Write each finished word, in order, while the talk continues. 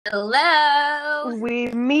Hello. We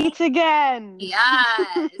meet again.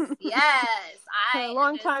 Yes, yes. A I am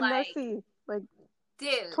long just time no like, see. Like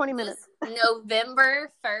dude, 20 this minutes.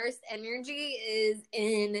 November 1st energy is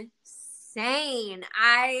insane.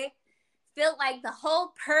 I feel like the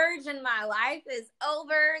whole purge in my life is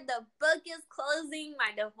over. The book is closing. My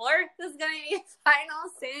divorce is going to be final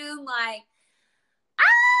soon. Like,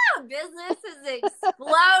 business is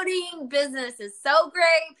exploding. Business is so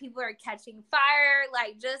great. People are catching fire.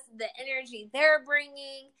 Like, just the energy they're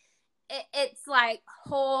bringing. It's like,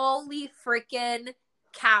 holy freaking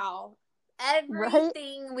cow. Right?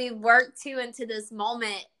 Everything we've worked to into this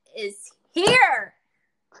moment is here.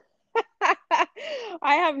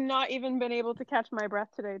 I have not even been able to catch my breath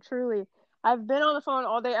today, truly. I've been on the phone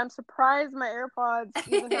all day. I'm surprised my AirPods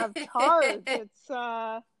even have charge.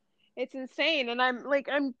 It's insane. And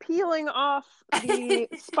I'm peeling off the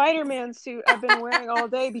Spider-Man suit I've been wearing all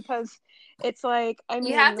day because it's like, I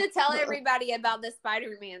You have mean, to tell everybody about the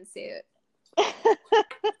Spider-Man suit.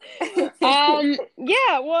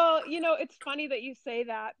 Yeah, well, it's funny that you say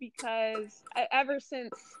that because ever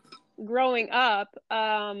since growing up,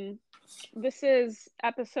 this is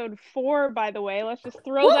episode 4, by the way. Let's just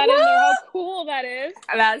throw that in there, how cool that is.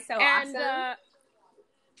 That's so And awesome.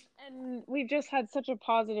 and we've just had such a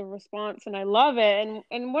positive response, and I love it.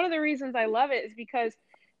 And one of the reasons I love it is because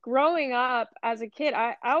growing up as a kid,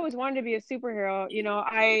 I always wanted to be a superhero.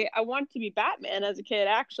 I wanted to be Batman as a kid,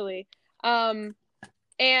 actually. And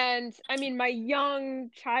I mean, my young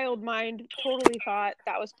child mind totally thought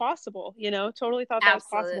that was possible, totally thought that was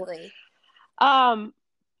possible. Absolutely.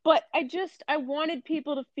 But I wanted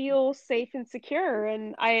people to feel safe and secure,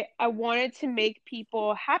 and I wanted to make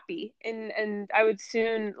people happy. And I would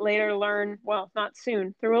soon later learn, well, not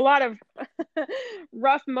soon, through a lot of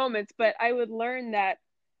rough moments, but I would learn that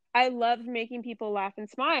I loved making people laugh and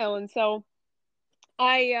smile. And so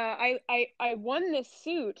I won this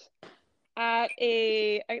suit at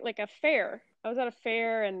a fair. I was at a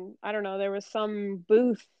fair, and I don't know, there was some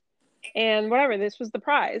booth, and whatever, this was the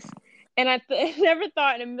prize. And I never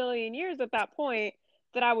thought in a million years at that point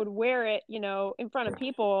that I would wear it, in front of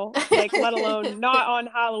people, like, let alone not on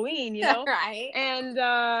Halloween, Right. And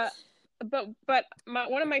but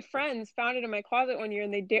one of my friends found it in my closet one year,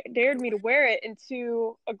 and they dared me to wear it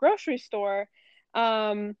into a grocery store.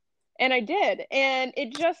 And I did, and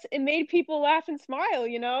it made people laugh and smile,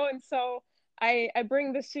 and so I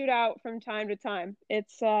bring the suit out from time to time.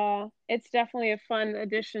 It's definitely a fun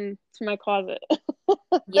addition to my closet.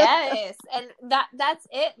 Yes, and that's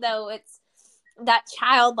it though. It's that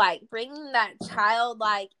childlike, bringing that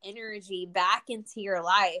childlike energy back into your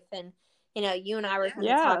life. And you and I were kind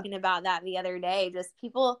of talking about that the other day. Just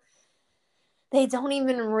people, they don't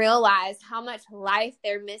even realize how much life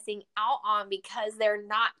they're missing out on because they're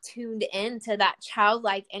not tuned into that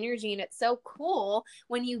childlike energy. And it's so cool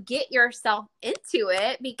when you get yourself into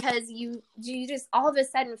it, because you just all of a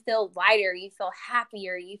sudden feel lighter, you feel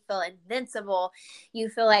happier, you feel invincible, you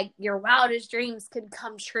feel like your wildest dreams could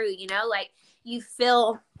come true, like you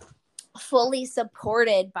feel fully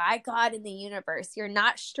supported by God in the universe. You're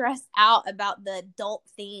not stressed out about the adult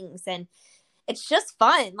things, and it's just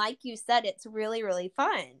fun. Like you said, it's really, really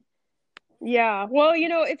fun. Yeah. Well,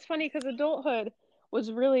 it's funny because adulthood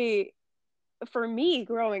was really, for me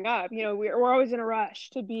growing up, we're always in a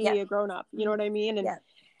rush to be a grown up. You know what I mean?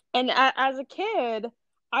 And as a kid,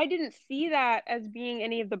 I didn't see that as being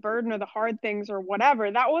any of the burden or the hard things or whatever.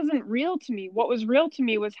 That wasn't real to me. What was real to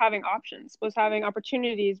me was having options, was having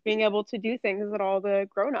opportunities, being able to do things that all the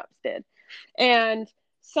grown-ups did. And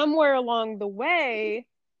somewhere along the way,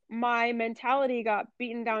 my mentality got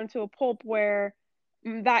beaten down to a pulp where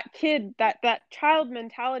that child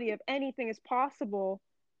mentality of anything is possible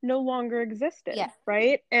no longer existed. Yeah.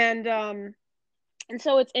 Right. And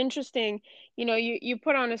so it's interesting, you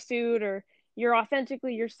put on a suit, or you're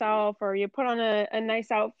authentically yourself, or you put on a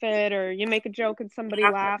nice outfit, or you make a joke and somebody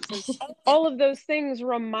laughs, and all of those things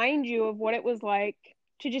remind you of what it was like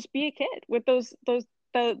to just be a kid, with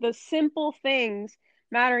the simple things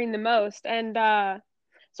mattering the most. And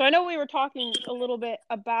so I know we were talking a little bit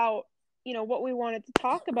about, what we wanted to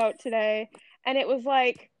talk about today, and it was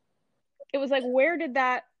like where did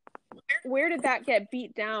that get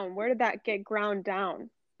beat down? Where did that get ground down?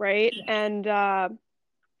 Right. And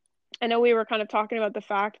I know we were kind of talking about the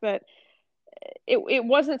fact that it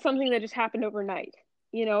wasn't something that just happened overnight.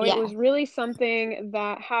 It was really something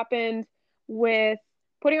that happened with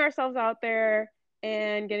putting ourselves out there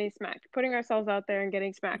and getting smacked, putting ourselves out there and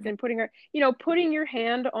getting smacked, and putting your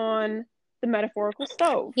hand on the metaphorical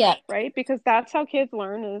stove, Yeah. right? Because that's how kids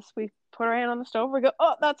learn is we put our hand on the stove, we go,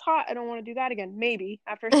 oh, that's hot, I don't want to do that again. Maybe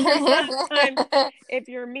after a certain amount of time, if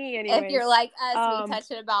you're me anyways. If you're like us, we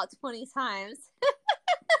touch it about 20 times.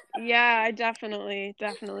 Yeah, I definitely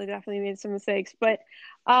made some mistakes. But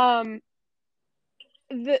the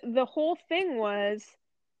whole thing was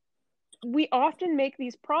we often make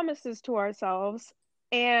these promises to ourselves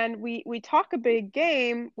and we talk a big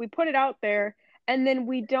game, we put it out there, and then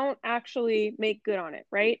we don't actually make good on it,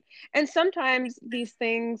 right? And sometimes these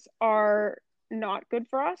things are not good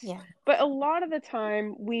for us. Yeah. But a lot of the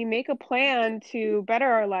time we make a plan to better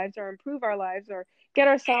our lives or improve our lives or get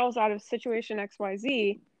ourselves out of situation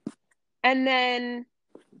XYZ, and then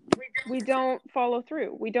we don't follow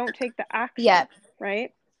through. We don't take the action. Yep.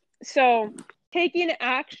 Right? So taking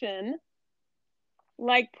action,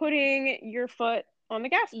 like putting your foot on the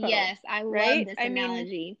gas pedal. Yes, I love this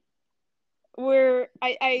analogy. Where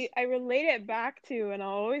I relate it back to, and I'll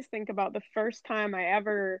always think about the first time I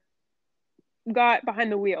ever got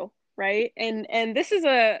behind the wheel, right? And this is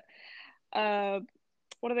a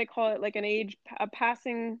what do they call it? Like a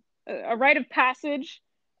rite of passage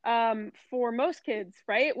for most kids,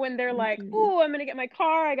 right? When they're like, oh, I'm gonna get my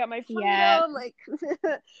car, I got my freedom, like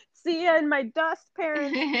see ya in my dust,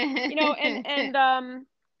 parents.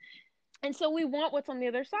 And so we want what's on the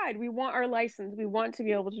other side. We want our license. We want to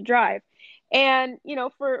be able to drive. And,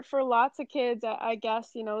 for lots of kids, I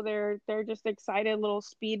guess, they're just excited little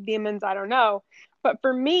speed demons. I don't know. But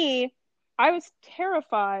for me, I was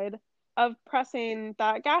terrified of pressing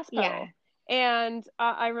that gas pedal. Yeah. And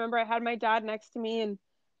I remember I had my dad next to me, and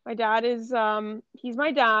my dad is, he's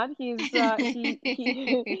my dad. He's,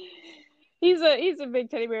 he's a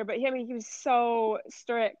big teddy bear, but he was so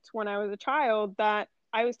strict when I was a child that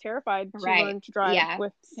I was terrified to learn to drive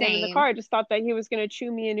with him in the car. I just thought that he was going to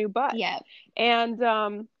chew me a new butt. Yeah. And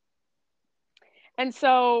then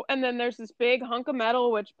there's this big hunk of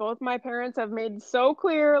metal, which both my parents have made so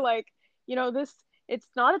clear, like, it's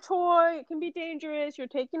not a toy. It can be dangerous. You're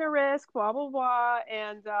taking a risk, blah, blah, blah.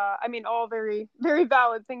 And, all very, very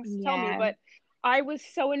valid things to tell me, but I was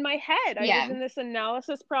so in my head. I was in this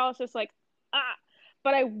analysis paralysis, like,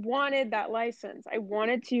 but I wanted that license. I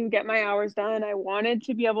wanted to get my hours done. I wanted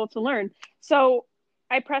to be able to learn. So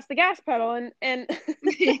I pressed the gas pedal and I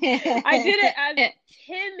did it as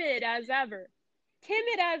timid as ever.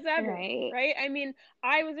 Right?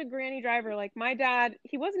 I was a granny driver. Like my dad,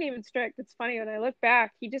 he wasn't even strict. It's funny when I look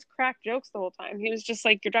back, he just cracked jokes the whole time. He was just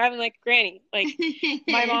like, you're driving like a granny. Like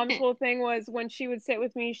my mom's whole thing was when she would sit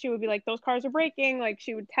with me, she would be like, those cars are braking. Like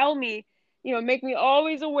she would tell me, make me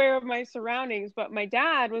always aware of my surroundings. But my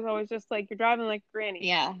dad was always just like, you're driving like a granny.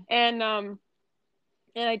 Yeah. And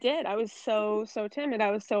I did. I was so timid. I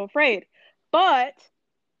was so afraid. But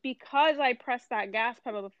because I pressed that gas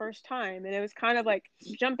pedal the first time, and it was kind of like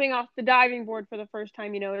jumping off the diving board for the first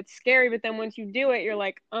time, it's scary, but then once you do it, you're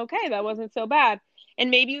like, okay, that wasn't so bad. And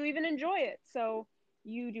maybe you even enjoy it. So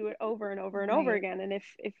you do it over and over and over again. And if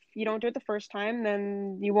you don't do it the first time,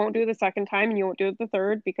 then you won't do it the second time, and you won't do it the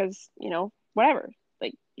third because, whatever.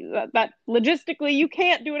 Like that logistically, you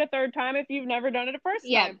can't do it a third time if you've never done it a first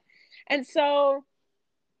time. And so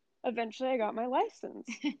eventually I got my license,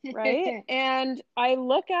 right? And I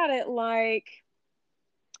look at it like,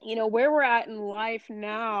 where we're at in life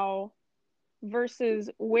now versus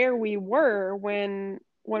where we were when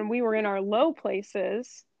we were in our low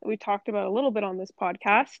places. We talked about a little bit on this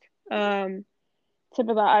podcast, tip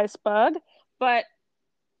of the iceberg, but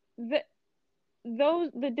the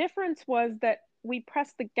difference was that we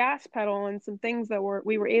pressed the gas pedal and some things that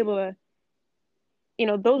we were able to,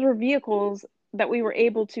 those were vehicles that we were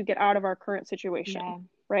able to get out of our current situation,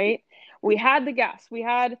 right? We had the gas, we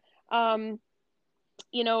had,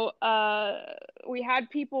 we had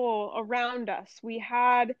people around us, we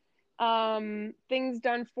had things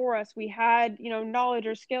done for us, we had, knowledge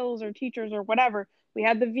or skills or teachers or whatever. We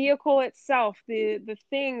had the vehicle itself, the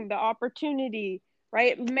thing, the opportunity,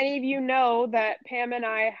 right? Many of you know that Pam and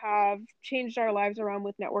I have changed our lives around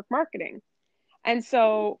with network marketing. And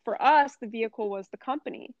so for us, the vehicle was the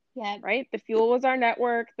company, right? The fuel was our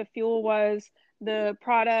network. The fuel was the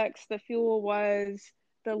products. The fuel was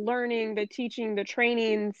the learning, the teaching, the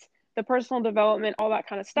trainings, the personal development, all that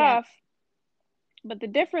kind of stuff. But the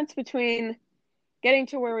difference between getting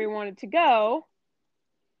to where we wanted to go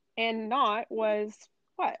and not was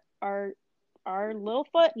what? Our little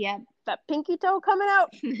foot, that pinky toe coming out,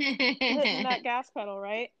 hitting that gas pedal,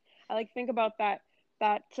 right? I think about that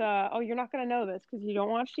you're not going to know this because you don't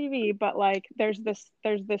watch TV, but like there's this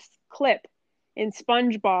clip in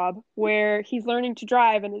SpongeBob where he's learning to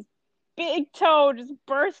drive and his big toe just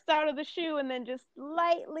bursts out of the shoe and then just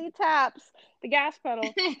lightly taps the gas pedal.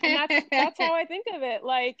 And that's how I think of it.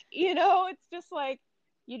 Like, you know, it's just like,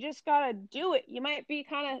 you just gotta do it. You might be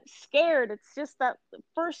kind of scared. It's just that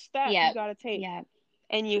first step you gotta take.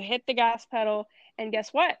 And you hit the gas pedal, and guess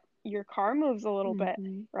what? Your car moves a little bit,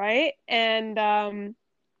 right? And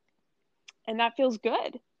that feels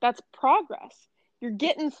good. That's progress. You're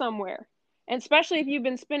getting somewhere. And especially if you've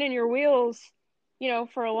been spinning your wheels, you know,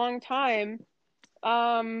 for a long time,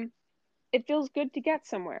 it feels good to get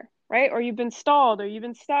somewhere, right? Or you've been stalled, or you've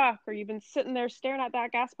been stuck, or you've been sitting there staring at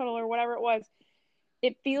that gas pedal or whatever it was.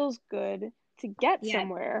 It feels good to get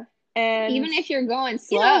somewhere. And even if you're going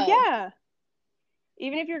slow. You know,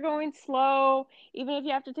 even if you're going slow, even if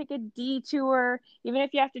you have to take a detour, even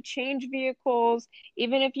if you have to change vehicles,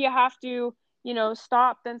 even if you have to, you know,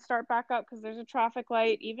 stop, then start back up because there's a traffic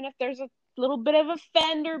light, even if there's a little bit of a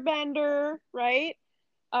fender bender, right?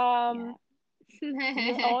 All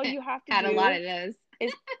you have to Had do a lot of those.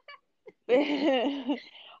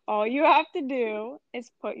 All you have to do is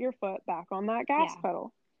put your foot back on that gas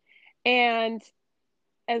pedal. And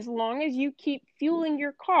as long as you keep fueling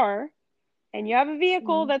your car and you have a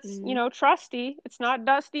vehicle that's, you know, trusty, it's not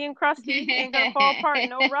dusty and crusty, ain't gonna fall apart,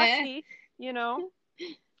 no rusty, you know,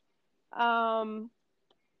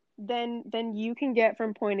 then you can get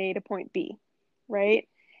from point A to point B, right?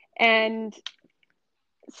 And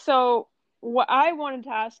so what I wanted to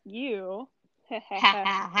ask you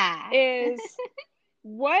is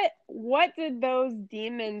what did those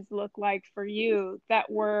demons look like for you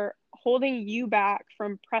that were holding you back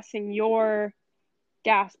from pressing your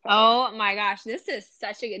gas pedal? Oh my gosh, this is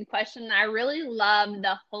such a good question. I really love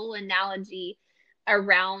the whole analogy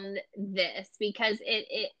around this because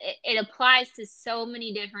it applies to so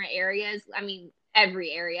many different areas. I mean,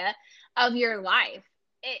 every area of your life.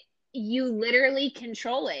 You literally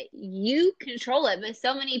control it. You control it, but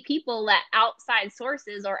so many people let outside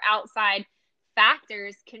sources or outside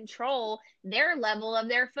factors control their level of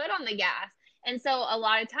their foot on the gas. And so a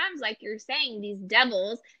lot of times, like you're saying, these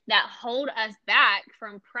devils that hold us back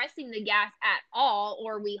from pressing the gas at all,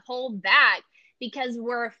 or we hold back because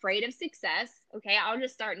we're afraid of success. Okay, I'll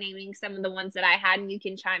just start naming some of the ones that I had and you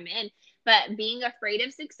can chime in. But being afraid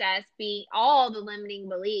of success, being all the limiting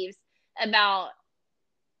beliefs about,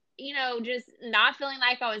 you know, just not feeling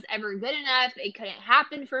like I was ever good enough. It couldn't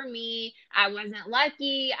happen for me. I wasn't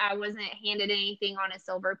lucky. I wasn't handed anything on a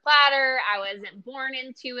silver platter. I wasn't born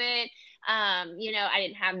into it. You know, I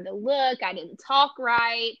didn't have the look. I didn't talk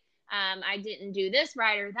right. I didn't do this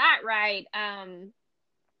right or that right.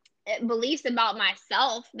 Beliefs about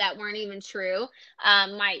myself that weren't even true.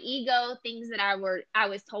 My ego, things that I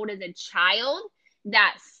was told as a child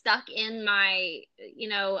that stuck in my, you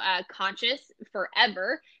know, conscious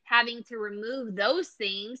forever, having to remove those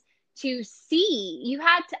things to see.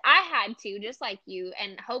 I had to, just like you,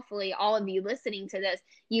 and hopefully all of you listening to this,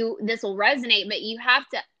 this will resonate, but you have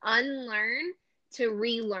to unlearn to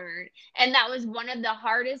relearn. And that was one of the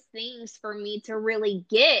hardest things for me to really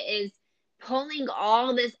get, is pulling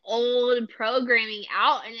all this old programming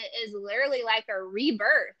out. And it is literally like a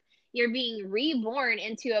rebirth. You're being reborn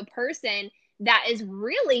into a person that is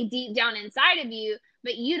really deep down inside of you,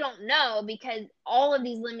 but you don't know because all of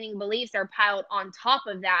these limiting beliefs are piled on top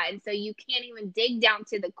of that. And so you can't even dig down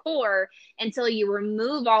to the core until you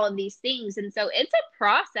remove all of these things. And so it's a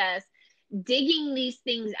process digging these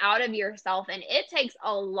things out of yourself, and it takes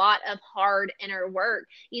a lot of hard inner work.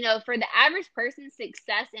 You know, for the average person,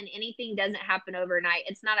 success in anything doesn't happen overnight.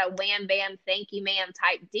 It's not a wham bam thank you ma'am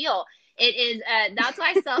type deal. It is that's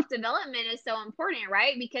why self-development is so important,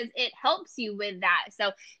 right? Because it helps you with that.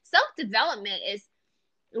 So self-development is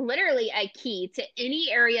literally a key to any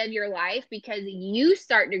area of your life because you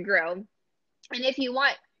start to grow. And if you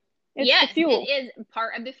want, yes, it is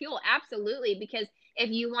part of the fuel, absolutely. Because if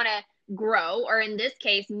you want to grow, or in this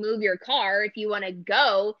case, move your car, if you want to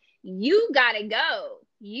go, you got to go.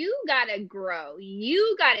 You got to grow.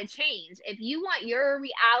 You got to change. If you want your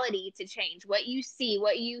reality to change, what you see,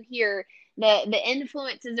 what you hear, the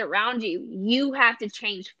influences around you, you have to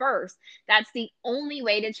change first. That's the only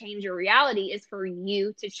way to change your reality, is for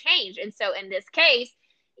you to change. And so in this case,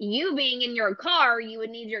 you being in your car, you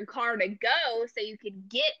would need your car to go so you could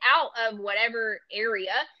get out of whatever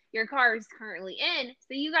area your car is currently in.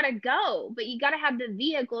 So you got to go, but you got to have the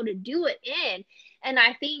vehicle to do it in. And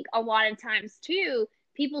I think a lot of times too,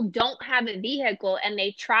 people don't have a vehicle and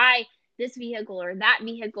they try this vehicle or that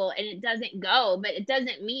vehicle and it doesn't go, but it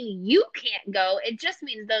doesn't mean you can't go. It just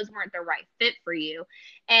means those weren't the right fit for you.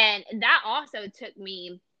 And that also took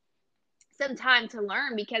me some time to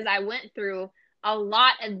learn, because I went through a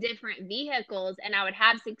lot of different vehicles, and I would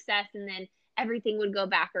have success, and then everything would go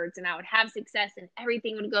backwards, and I would have success and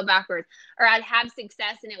everything would go backwards, or I'd have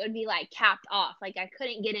success and it would be like capped off, like I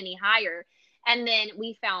couldn't get any higher. And then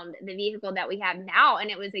we found the vehicle that we have now,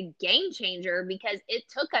 and it was a game changer because it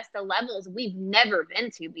took us to levels we've never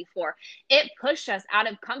been to before. It pushed us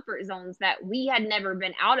out of comfort zones that we had never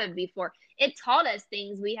been out of before. It taught us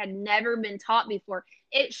things we had never been taught before.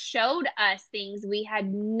 It showed us things we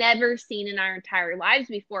had never seen in our entire lives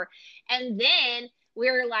before. And then we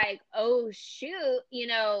were like, oh, shoot, you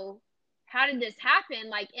know, how did this happen?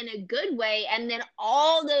 Like in a good way. And then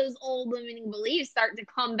all those old limiting beliefs start to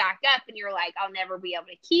come back up, and you're like, I'll never be able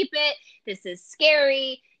to keep it. This is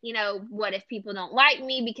scary. You know, what if people don't like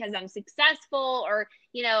me because I'm successful? Or,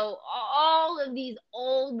 you know, all of these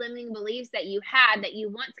old limiting beliefs that you had that you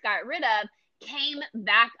once got rid of came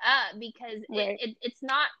back up because it's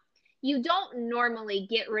not, you don't normally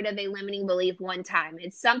get rid of a limiting belief one time.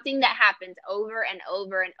 It's something that happens over and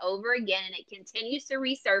over and over again, and it continues to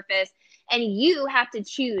resurface, and you have to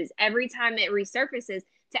choose every time it resurfaces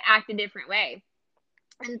to act a different way.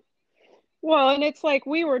 And it's like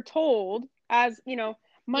we were told, as you know,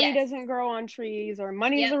 money doesn't grow on trees, or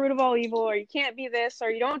money is the root of all evil, or you can't be this, or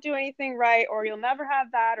you don't do anything right, or you'll never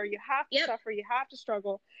have that, or you have to suffer, you have to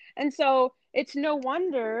struggle. And so it's no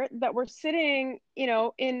wonder that we're sitting, you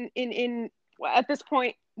know, in at this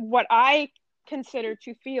point, what I consider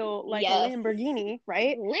to feel like a Lamborghini,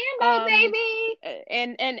 right? Lambo baby.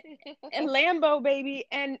 And Lambo baby,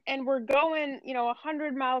 and we're going, you know,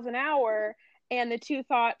 100 miles an hour. And the two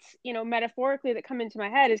thoughts, you know, metaphorically that come into my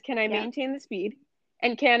head is, can I maintain the speed?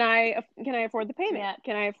 And can I afford the payment?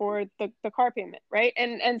 Can I afford the car payment? Right.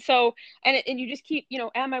 And so, and you just keep, you know,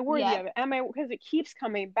 am I worthy of it? Because it keeps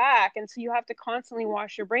coming back. And so you have to constantly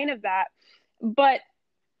wash your brain of that. But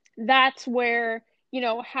that's where, you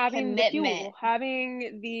know, having the fuel,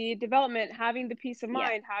 having the development, having the peace of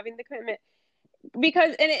mind, having the commitment,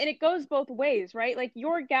 because and it goes both ways, right? Like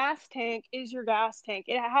your gas tank is your gas tank.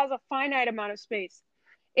 It has a finite amount of space.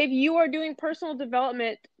 If you are doing personal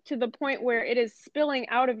development to the point where it is spilling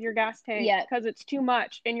out of your gas tank because it's too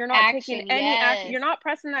much, and you're not taking any action, you're not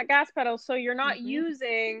pressing that gas pedal, so you're not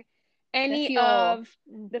using any of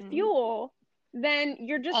the fuel, then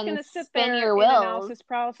you're just going to sit there in analysis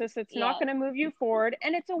paralysis. It's not going to move you forward,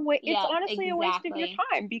 and it's it's honestly a waste of your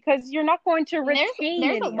time, because you're not going to retain.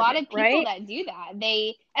 There's a lot of people that do that.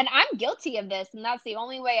 And I'm guilty of this, and that's the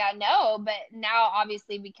only way I know. But now,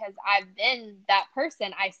 obviously, because I've been that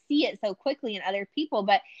person, I see it so quickly in other people.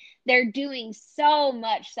 But they're doing so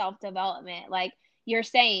much self-development, like you're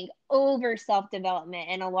saying, over self-development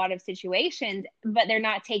in a lot of situations, but they're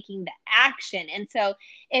not taking the action. And so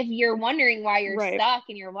if you're wondering why you're stuck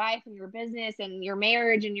in your life and your business and your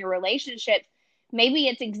marriage and your relationships, maybe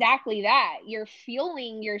it's exactly that. You're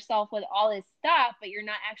fueling yourself with all this stuff, but you're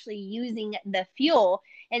not actually using the fuel.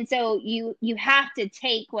 And so you have to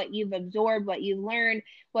take what you've absorbed, what you've learned,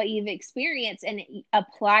 what you've experienced, and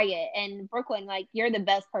apply it. And Brooklyn, like, you're the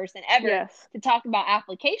best person ever to talk about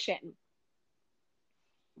application.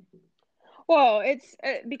 Well, it's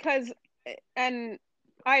because, and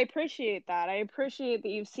I appreciate that. I appreciate that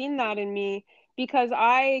you've seen that in me, because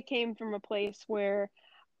I came from a place where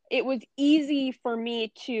it was easy for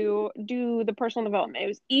me to do the personal development. It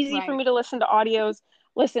was easy for me to listen to audios.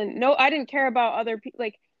 No, I didn't care about other people.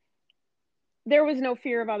 Like, there was no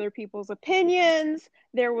fear of other people's opinions.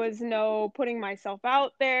 There was no putting myself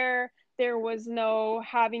out there. There was no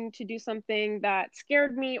having to do something that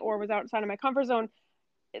scared me or was outside of my comfort zone.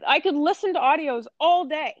 I could listen to audios all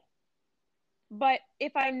day, but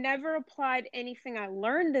if I never applied anything I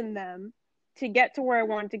learned in them to get to where I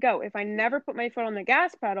wanted to go, if I never put my foot on the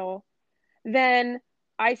gas pedal, then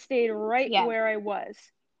I stayed right where I was,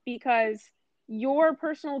 because your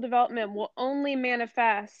personal development will only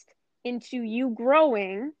manifest into you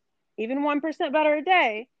growing even 1% better a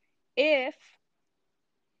day if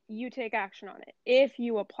you take action on it, if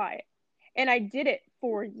you apply it. And I did it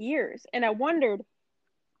for years, and I wondered,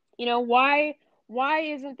 you know, why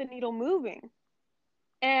isn't the needle moving?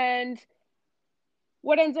 And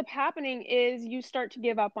what ends up happening is you start to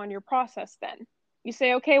give up on your process. Then you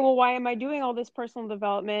say, okay, well, why am I doing all this personal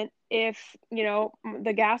development if, you know,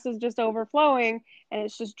 the gas is just overflowing and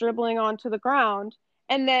it's just dribbling onto the ground?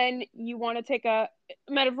 And then you want to take a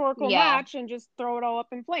metaphorical match and just throw it all up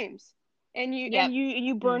in flames, and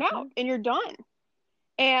you burn out, and you're done,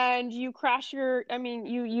 and you crash you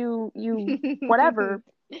whatever,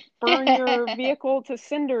 burn your vehicle to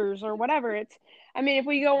cinders or whatever. If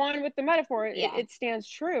we go on with the metaphor, it stands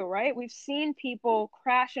true, right? We've seen people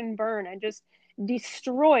crash and burn and just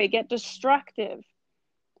get destructive.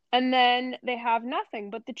 and then they have nothing.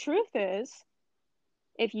 But the truth is,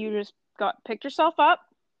 if you just picked yourself up,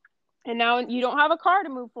 and now you don't have a car to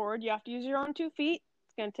move forward, you have to use your own 2 feet.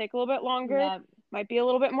 It's going to take a little bit longer. Yep. Might be a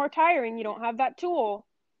little bit more tiring. You don't have that tool.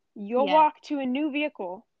 You'll Yep. walk to a new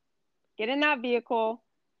vehicle, get in that vehicle,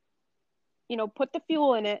 put the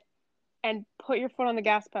fuel in it, and put your foot on the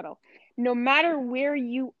gas pedal. No matter where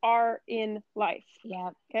you are in life.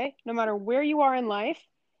 Yep. Okay? No matter where you are in life,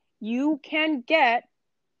 you can get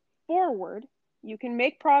forward. You can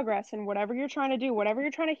make progress in whatever you're trying to do, whatever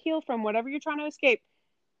you're trying to heal from, whatever you're trying to escape,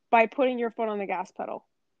 by putting your foot on the gas pedal.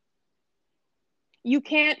 You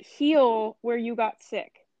can't heal where you got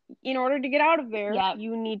sick. In order to get out of there, Yep.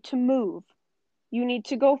 you need to move. You need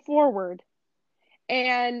to go forward.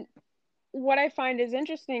 And what I find is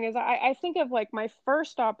interesting is I think of like my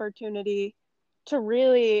first opportunity to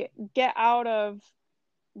really get out of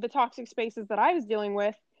the toxic spaces that I was dealing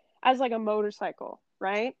with as like a motorcycle,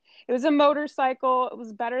 right? It was a motorcycle. It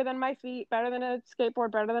was better than my feet, better than a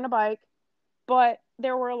skateboard, better than a bike. But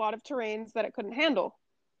there were a lot of terrains that it couldn't handle,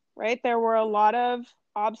 right? There were a lot of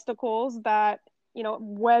obstacles that,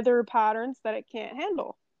 weather patterns that it can't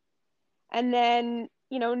handle. And then,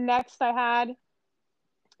 next I had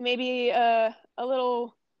maybe a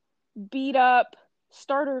little beat up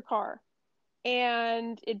starter car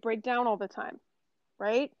and it'd break down all the time,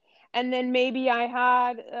 right? And then maybe I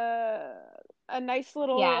had a nice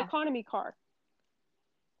little economy car.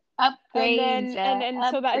 Upgrades. And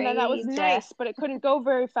so that was nice, but it couldn't go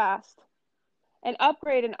very fast. And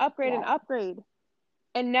upgrade and upgrade and upgrade.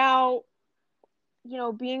 And now,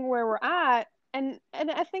 being where we're at, and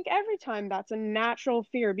I think every time that's a natural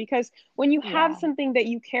fear, because when you have something that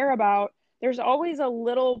you care about, there's always a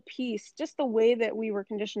little piece, just the way that we were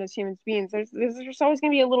conditioned as human beings. There's always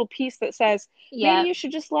going to be a little piece that says, maybe you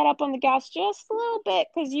should just let up on the gas just a little bit,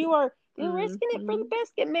 because you're risking it for the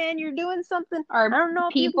biscuit, man. You're doing something. Or I don't know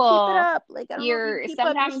if you can keep it up. Like, I don't know if you can keep up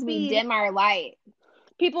your sometimes we dim our light.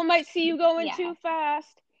 People might see you going too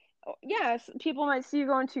fast. Yes, people might see you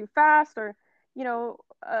going too fast, or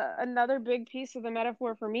another big piece of the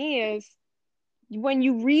metaphor for me is when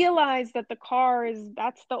you realize that the car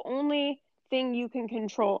that's the only thing you can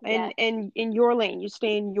control, and in your lane, you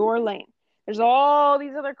stay in your lane. There's all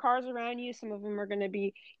these other cars around you. Some of them are going to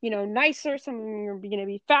be, nicer. Some of them are going to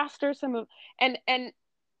be faster. And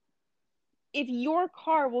if your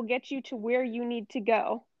car will get you to where you need to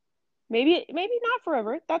go, maybe not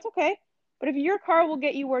forever, that's okay. But if your car will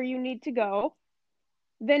get you where you need to go,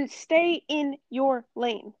 then stay in your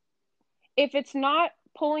lane. If it's not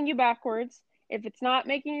pulling you backwards, if it's not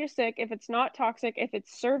making you sick, if it's not toxic, if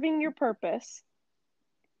it's serving your purpose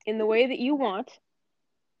in the way that you want,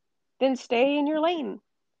 then stay in your lane.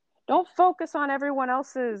 Don't focus on everyone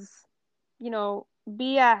else's,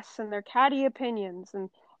 BS and their catty opinions and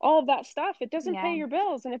all of that stuff. It doesn't pay your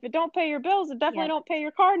bills. And if it don't pay your bills, it definitely don't pay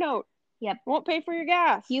your car note. Yep. It won't pay for your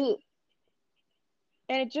gas.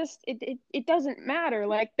 And it doesn't matter.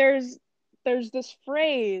 Like there's this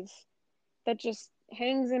phrase that just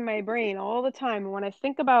hangs in my brain all the time. And when I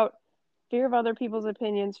think about fear of other people's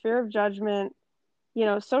opinions, fear of judgment,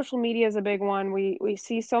 social media is a big one. We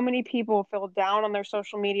see so many people feel down on their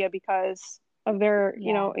social media because of their,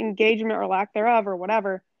 engagement or lack thereof or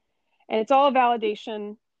whatever. And it's all a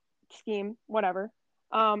validation scheme, whatever.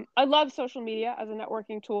 I love social media as a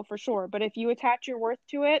networking tool for sure. But if you attach your worth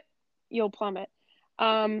to it, you'll plummet.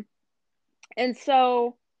 And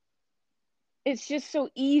so it's just so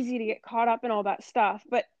easy to get caught up in all that stuff.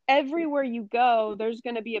 But everywhere you go, there's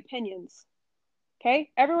going to be opinions.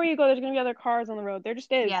 Okay? Everywhere you go, there's going to be other cars on the road. There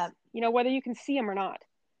just is. Yeah. Whether you can see them or not.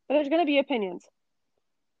 But there's going to be opinions.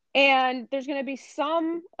 And there's going to be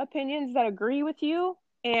some opinions that agree with you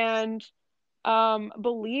and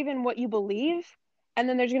believe in what you believe. And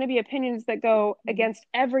then there's going to be opinions that go against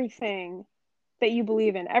everything that you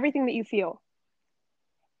believe in, everything that you feel.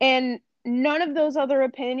 And none of those other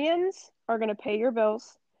opinions are going to pay your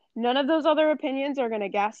bills. None of those other opinions are going to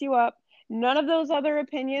gas you up. None of those other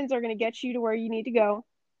opinions are going to get you to where you need to go.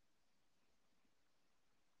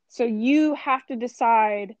 So you have to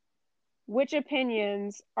decide which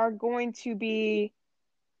opinions are going to be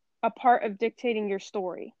a part of dictating your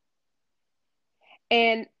story.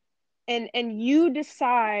 And you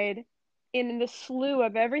decide in the slew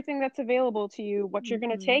of everything that's available to you what you're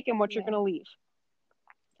going to take and what you're going to leave.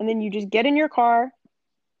 And then you just get in your car,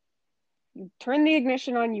 you turn the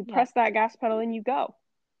ignition on, you press that gas pedal, and you go.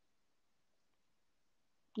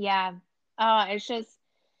 Yeah. It's just,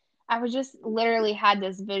 I was just literally had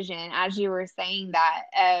this vision as you were saying that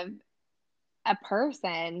of a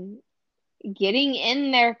person getting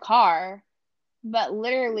in their car, but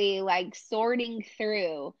literally like sorting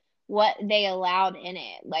through what they allowed in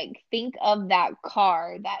it. Like, think of that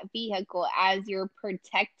car, that vehicle, as your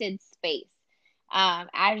protected space,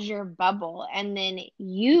 as your bubble. And then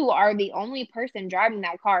you are the only person driving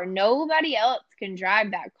that car. Nobody else can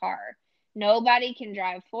drive that car. Nobody can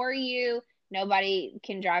drive for you. Nobody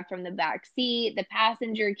can drive from the back seat. The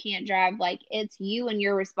passenger can't drive. Like, it's you and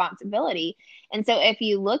your responsibility. And so if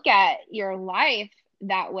you look at your life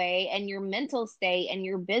that way, and your mental state and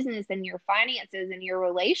your business and your finances and your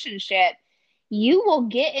relationship, you will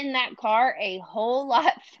get in that car a whole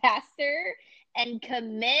lot faster and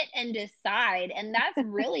commit and decide. And that's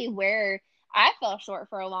really where I fell short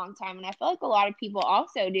for a long time. And I feel like a lot of people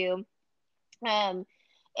also do,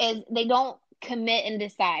 is they don't commit and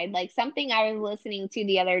decide. Like, something I was listening to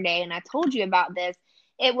the other day, and I told you about this,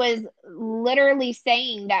 it was literally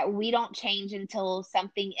saying that we don't change until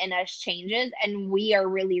something in us changes and we are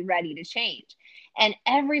really ready to change. And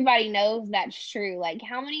everybody knows that's true. Like,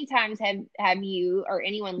 how many times have you or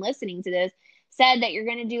anyone listening to this said that you're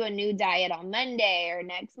going to do a new diet on Monday or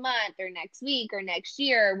next month or next week or next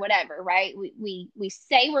year or whatever, right? We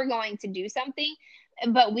say we're going to do something,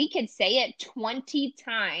 but we could say it 20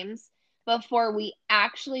 times before we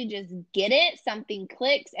actually just get it, something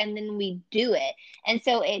clicks, and then we do it. And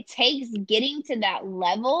so it takes getting to that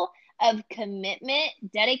level of commitment,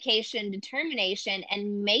 dedication, determination,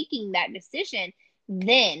 and making that decision.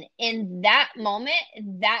 Then in that moment,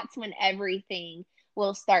 that's when everything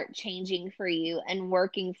will start changing for you and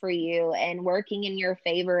working for you and working in your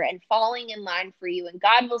favor and falling in line for you. And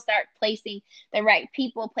God will start placing the right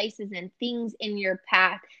people, places, and things in your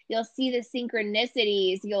path. You'll see the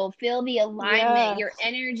synchronicities. You'll feel the alignment. Yes. Your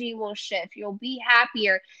energy will shift. You'll be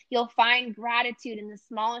happier. You'll find gratitude in the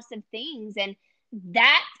smallest of things. And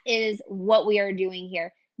that is what we are doing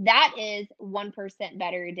here. That is 1%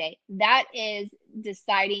 better a day. That is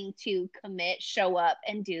deciding to commit, show up,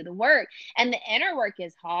 and do the work. And the inner work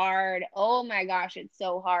is hard. Oh my gosh, it's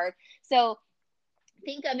so hard. So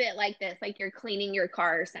think of it like this, like you're cleaning your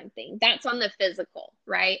car or something. That's on the physical,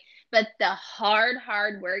 right? But the hard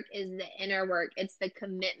work is the inner work. It's the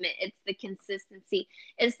commitment. It's the consistency.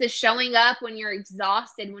 It's the showing up when you're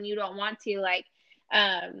exhausted, when you don't want to. Like,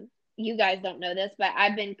 you guys don't know this, but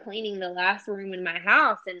I've been cleaning the last room in my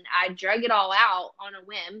house, and I drug it all out on a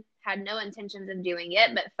whim, had no intentions of doing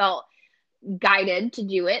it, but felt guided to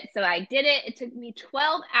do it. So I did it. It took me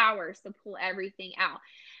 12 hours to pull everything out.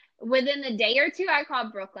 Within the day or two, I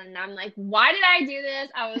called Brooklyn, and I'm like, why did I do this?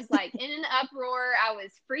 I was like in an uproar. I was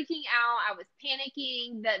freaking out. I was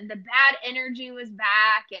panicking. The bad energy was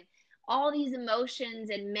back, and all these emotions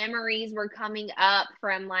and memories were coming up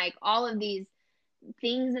from like all of these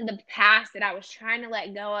things in the past that I was trying to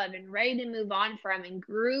let go of and ready to move on from and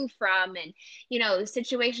grew from, and, you know,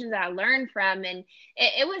 situations that I learned from. And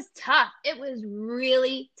it was tough. It was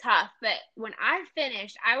really tough. But when I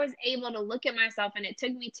finished, I was able to look at myself, and it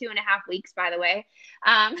took me 2.5 weeks, by the way,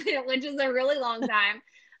 which is a really long time.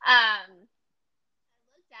 I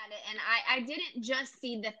looked at it, and I didn't just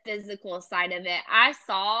see the physical side of it. I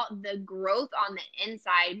saw the growth on the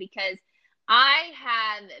inside, because I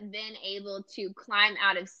have been able to climb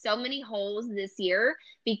out of so many holes this year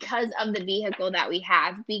because of the vehicle that we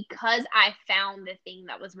have, because I found the thing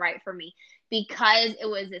that was right for me, because it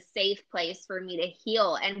was a safe place for me to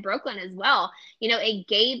heal. And Brooklyn as well. You know, it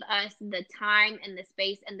gave us the time and the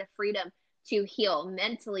space and the freedom to heal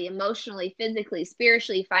mentally, emotionally, physically,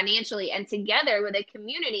 spiritually, financially, and together with a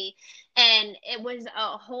community. And it was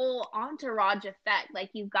a whole entourage effect. Like,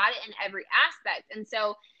 you got it in every aspect. And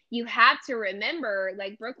so you have to remember,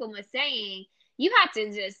 like Brooklyn was saying, you have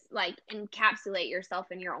to just like encapsulate yourself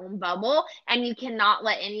in your own bubble, and you cannot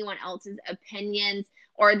let anyone else's opinions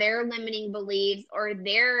or their limiting beliefs or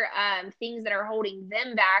their things that are holding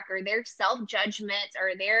them back, or their self-judgments,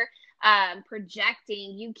 or their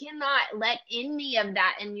projecting. You cannot let any of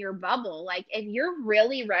that in your bubble. Like, if you're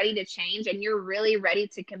really ready to change, and you're really ready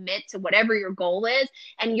to commit to whatever your goal is,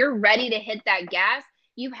 and you're ready to hit that gas,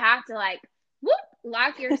 you have to like, whoop,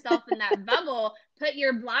 lock yourself in that bubble, put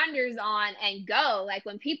your blinders on, and go. Like,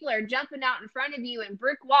 when people are jumping out in front of you and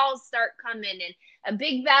brick walls start coming and a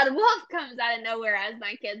big bad wolf comes out of nowhere, as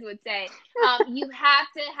my kids would say, you have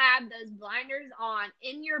to have those blinders on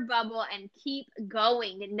in your bubble and keep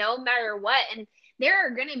going no matter what. And there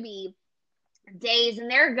are going to be days,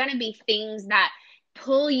 and there are going to be things that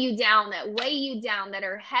pull you down, that weigh you down, that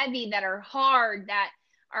are heavy, that are hard, that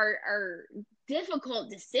are difficult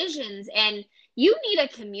decisions. And You need a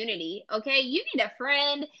community, okay? You need a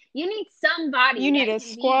friend. You need somebody You need that a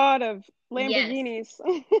can be. squad of Yes.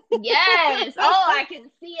 Lamborghinis. Yes. Oh, I can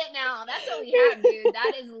see it now. That's what we have, dude.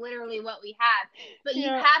 That is literally what we have. But you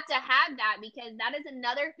Yeah. have to have that because that is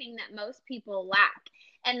another thing that most people lack.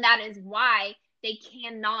 And that is why they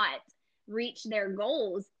cannot reach their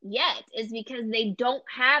goals yet, is because they don't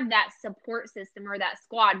have that support system or that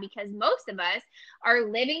squad. Because most of us are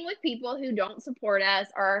living with people who don't support us,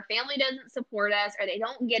 or our family doesn't support us, or they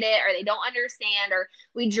don't get it, or they don't understand, or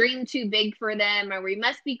we dream too big for them, or we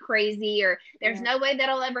must be crazy, or there's no way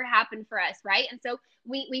that'll ever happen for us, right? And so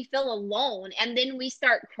we feel alone, and then we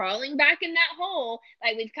start crawling back in that hole,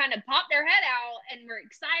 like we've kind of popped our head out and we're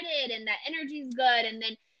excited and that energy's good, and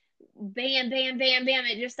then bam, bam, bam, bam,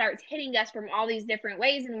 it just starts hitting us from all these different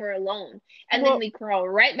ways, and we're alone. And then we crawl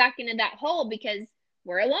right back into that hole because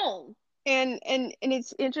we're alone. And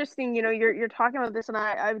it's interesting, you know, you're talking about this, and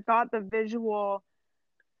I've got the visual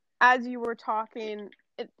as you were talking.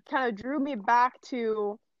 It kind of drew me back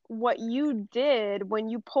to what you did when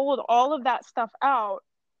you pulled all of that stuff out.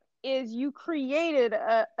 Is you created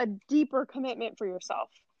a deeper commitment for yourself.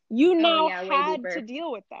 You now had to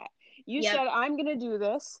deal with that. You said, I'm going to do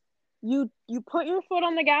this. You put your foot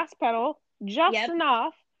on the gas pedal just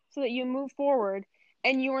enough so that you move forward.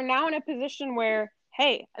 And you are now in a position where,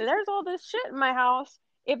 hey, there's all this shit in my house.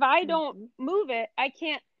 If I don't move it, I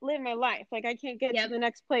can't live my life. Like, I can't get to the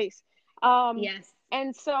next place.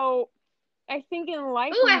 And so I think in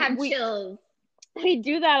life, I have chills. We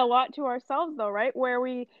do that a lot to ourselves, though, right? Where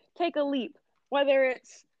we take a leap, whether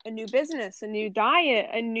it's a new business, a new diet,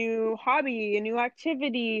 a new hobby, a new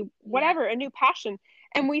activity, whatever, a new passion.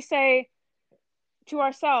 And we say to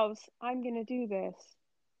ourselves, I'm going to do this,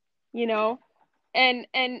 you know? And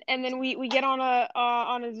then we get on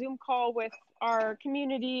a Zoom call with our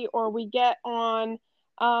community, or we get on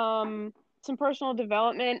some personal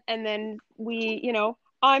development, and then we, you know,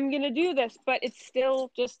 I'm going to do this, but it's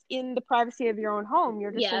still just in the privacy of your own home.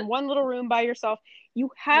 You're just in one little room by yourself.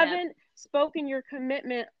 You haven't spoken your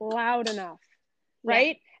commitment loud enough,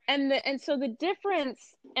 right? And so the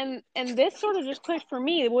difference, and this sort of just clicked for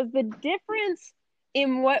me, was the difference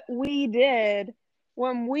in what we did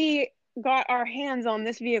when we got our hands on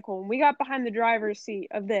this vehicle, when we got behind the driver's seat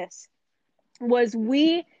of this, was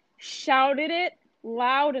we shouted it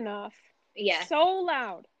loud enough, so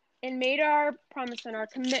loud, and made our promise and our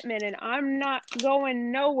commitment, and I'm not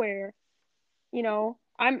going nowhere, you know,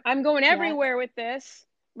 I'm going everywhere with this,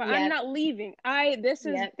 but I'm not leaving. This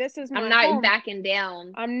is my I'm not home. backing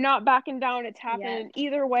down. I'm not backing down. It's happening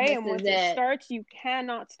either way, and once it starts, you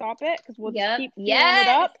cannot stop it, because we'll just keep fueling it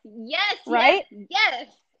up. Right? Yes.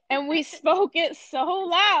 And we spoke it so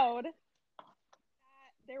loud that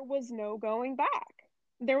there was no going back.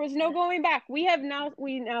 There was no going back. We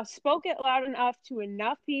now spoke it loud enough to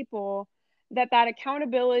enough people that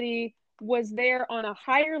accountability was there on a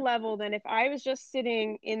higher level than if I was just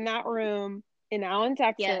sitting in that room in Allen,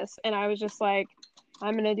 Texas, and I was just like,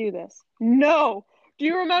 I'm going to do this. No. Do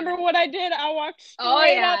you remember what I did? I walked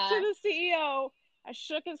straight up to the CEO. I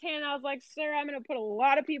shook his hand. I was like, sir, I'm going to put a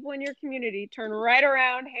lot of people in your community. Turn right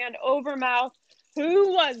around, hand over mouth.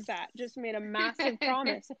 Who was that? Just made a massive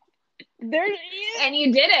promise. And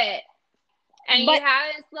you did it. And you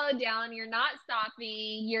haven't slowed down. You're not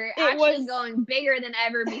stopping. You're actually going bigger than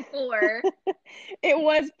ever before. It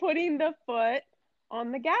was putting the foot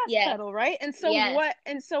on the gas pedal, right? And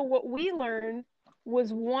so what we learned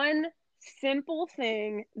was one simple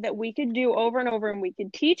thing that we could do over and over, and we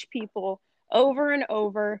could teach people over and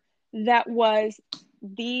over, that was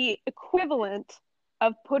the equivalent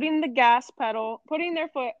of putting their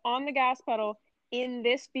foot on the gas pedal in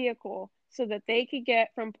this vehicle, so that they could get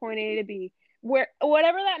from point A to B,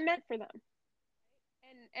 whatever that meant for them.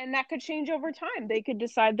 And that could change over time. They could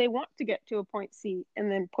decide they want to get to a point C, and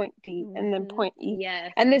then point D, and then point E.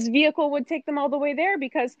 And this vehicle would take them all the way there,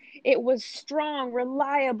 because it was strong,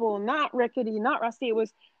 reliable, not rickety, not rusty. It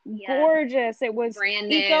was gorgeous. It was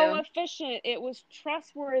eco-efficient. It was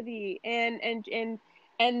trustworthy,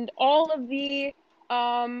 and all of the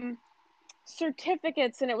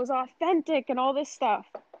certificates, and it was authentic, and all this stuff.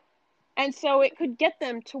 And so it could get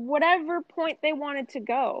them to whatever point they wanted to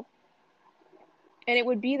go. And it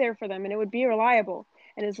would be there for them, and it would be reliable.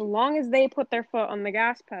 And as long as they put their foot on the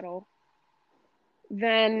gas pedal,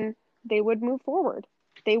 then they would move forward.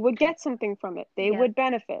 They would get something from it. They would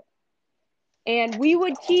benefit. And we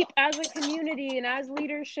would keep, as a community and as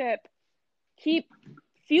leadership, keep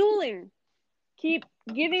fueling, keep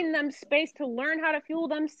giving them space to learn how to fuel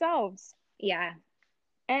themselves.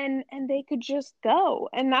 And they could just go.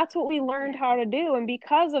 And that's what we learned how to do. And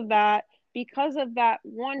because of that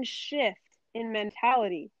one shift, in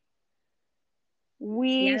mentality.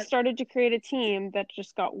 We started to create a team that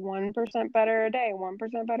just got 1% better a day,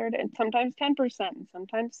 1% better a day, and sometimes 10%,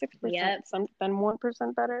 sometimes 6%, then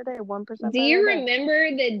 1% better a day, 1% better a day. Do you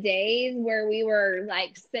remember the days where we were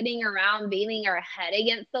like sitting around beating our head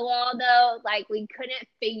against the wall though? Like we couldn't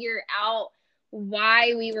figure out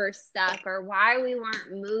why we were stuck or why we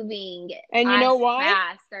weren't moving and you know why?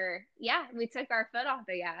 fast, or we took our foot off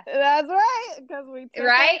the gas. That's right, because we took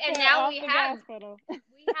right our foot and now off we the have gas pedal.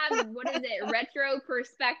 we have what is it, retro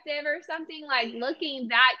perspective or something, like looking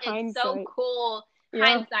back. It's so cool.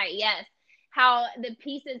 Hindsight, yes, how the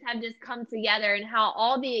pieces have just come together and how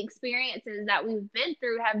all the experiences that we've been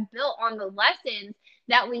through have built on the lessons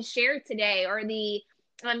that we share today, or the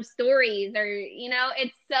stories, or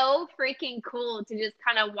it's so freaking cool to just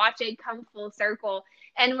kind of watch it come full circle.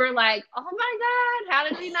 And we're like, oh my God, how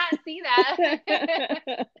did we not see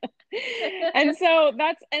that? And so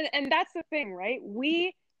that's the thing, right?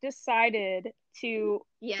 We decided to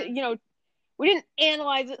we didn't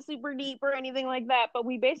analyze it super deep or anything like that, but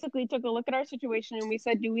we basically took a look at our situation and we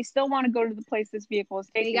said, do we still want to go to the place this vehicle is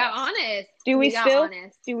taking us? We got honest.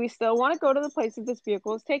 Do we still want to go to the places this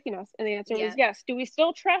vehicle is taking us? And the answer was yes. Do we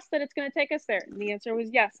still trust that it's going to take us there? And the answer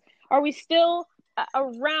was yes. Are we still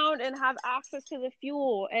around and have access to the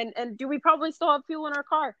fuel? And do we probably still have fuel in our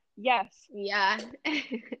car? Yes. Yeah.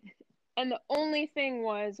 And the only thing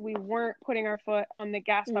was we weren't putting our foot on the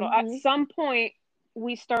gas pedal. At some point,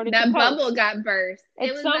 we started to coast. That bubble got burst.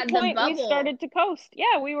 At some point, we started to coast.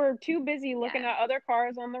 Yeah, we were too busy looking at other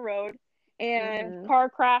cars on the road and car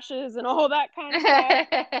crashes and all that kind of stuff.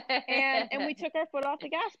 and we took our foot off the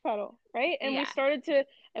gas pedal, right? And we started to,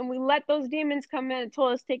 and we let those demons come in and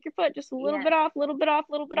told us, take your foot just a little bit off, little bit off,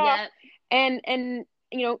 little bit off. And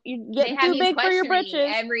you get too big for your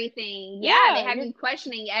britches. Everything. Yeah, they have you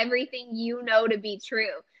questioning everything to be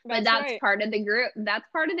true. But that's part of the group. That's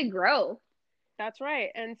part of the growth. That's right.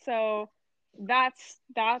 And so that's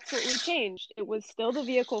what we changed. It was still the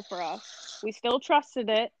vehicle for us. We still trusted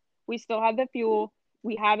it. We still had the fuel.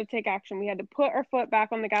 We had to take action. We had to put our foot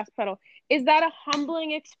back on the gas pedal. Is that a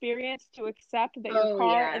humbling experience to accept that your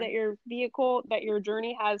car, that your vehicle, that your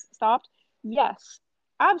journey has stopped? Yes,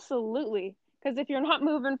 absolutely. Because if you're not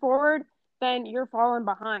moving forward, then you're falling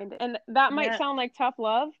behind. And that might sound like tough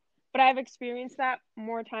love, but I've experienced that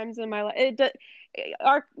more times in my life.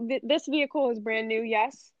 This vehicle is brand new,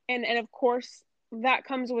 yes. And of course, that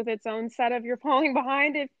comes with its own set of you're falling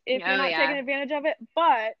behind if you're not taking advantage of it.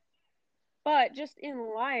 But just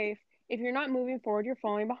in life, if you're not moving forward, you're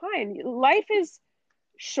falling behind. Life is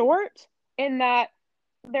short in that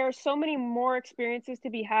there are so many more experiences to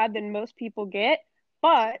be had than most people get.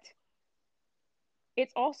 But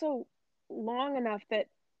it's also long enough that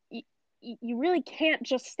you really can't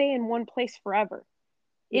just stay in one place forever.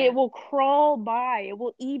 It will crawl by. It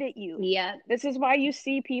will eat at you. Yeah. This is why you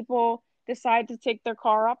see people decide to take their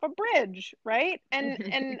car off a bridge, right?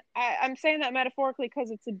 And I'm saying that metaphorically because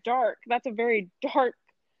that's a very dark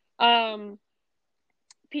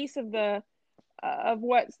piece of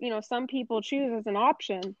what some people choose as an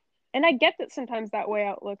option. And I get that sometimes that way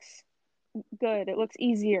out looks good. It looks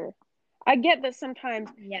easier. I get that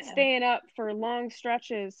sometimes staying up for long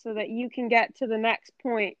stretches so that you can get to the next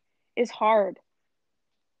point is hard.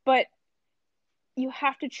 But you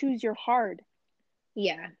have to choose your hard.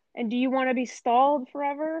 Yeah. And do you want to be stalled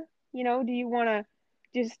forever? Do you want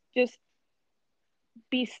to just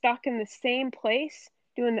be stuck in the same place,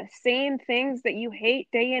 doing the same things that you hate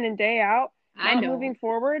day in and day out, not moving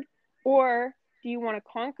forward? Or do you want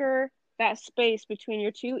to conquer that space between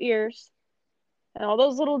your two ears and all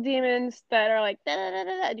those little demons that are like, da, da, da,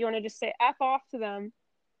 da, do you want to just say F off to them,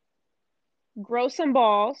 grow some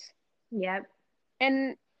balls,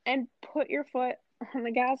 and put your foot on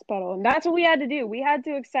the gas pedal? And that's what we had to do. We had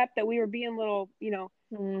to accept that we were being little,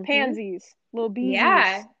 pansies, little bees.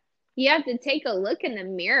 Yeah. You have to take a look in the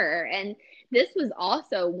mirror. And this was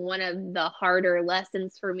also one of the harder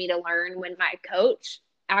lessons for me to learn when my coach,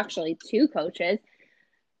 actually 2 coaches,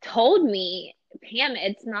 told me, Pam,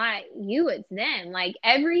 it's not you, it's them. Like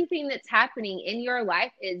everything that's happening in your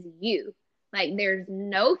life is you. Like there's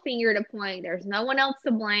no finger to point. There's no one else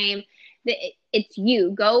to blame. It's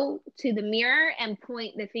you. Go to the mirror and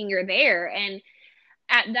point the finger there. And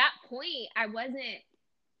at that point, it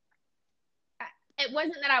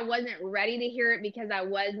wasn't that I wasn't ready to hear it, because I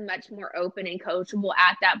was much more open and coachable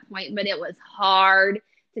at that point, but it was hard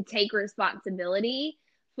to take responsibility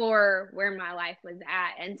for where my life was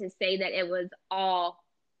at and to say that it was all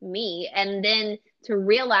me, and then to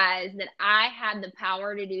realize that I had the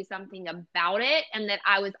power to do something about it and that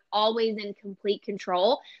I was always in complete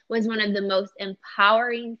control was one of the most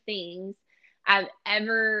empowering things I've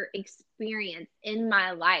ever experienced in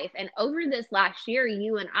my life. And over this last year,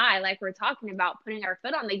 you and I, like we're talking about putting our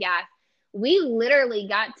foot on the gas, we literally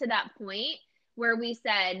got to that point where we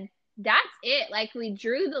said, that's it. Like we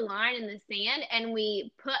drew the line in the sand and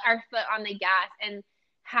we put our foot on the gas and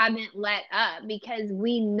haven't let up because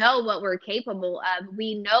we know what we're capable of.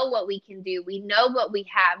 We know what we can do. We know what we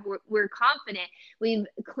have. We're confident. We've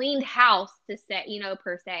cleaned house to set,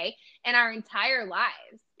 per se, in our entire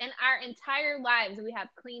lives. In our entire lives, we have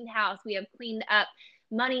cleaned house. We have cleaned up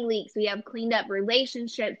money leaks. We have cleaned up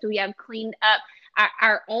relationships. We have cleaned up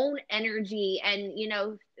our own energy and,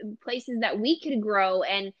 places that we could grow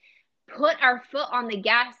and put our foot on the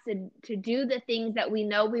gas to do the things that we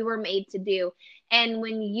know we were made to do. And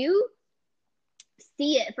when you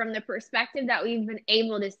see it from the perspective that we've been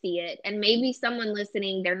able to see it, and maybe someone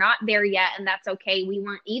listening, they're not there yet, and that's okay. We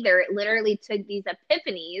weren't either. It literally took these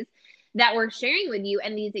epiphanies that we're sharing with you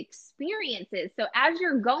and these experiences. So as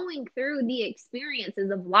you're going through the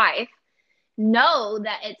experiences of life, know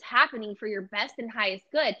that it's happening for your best and highest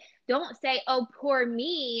good. Don't say, oh, poor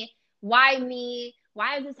me. Why me?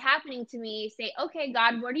 Why is this happening to me? Say, okay,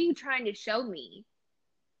 God, what are you trying to show me?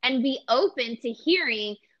 And be open to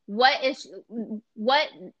hearing what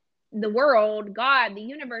the world, God, the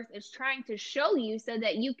universe is trying to show you so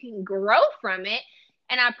that you can grow from it.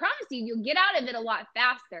 And I promise you'll get out of it a lot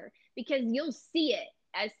faster because you'll see it.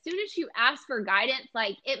 As soon as you ask for guidance,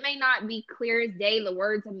 like it may not be clear as day, the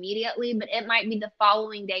words immediately, but it might be the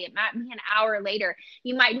following day. It might be an hour later.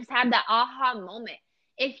 You might just have that aha moment.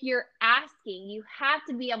 If you're asking, you have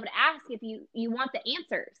to be able to ask if you want the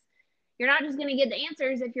answers. You're not just going to get the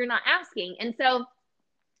answers if you're not asking. And so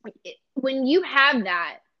when you have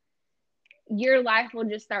that, your life will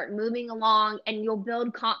just start moving along and you'll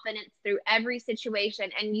build confidence through every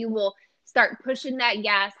situation and you will start pushing that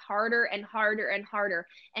gas harder and harder and harder.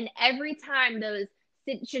 And every time those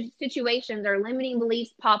situations or limiting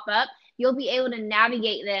beliefs pop up, you'll be able to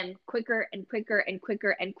navigate them quicker and quicker and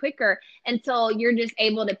quicker and quicker until you're just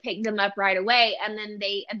able to pick them up right away. And then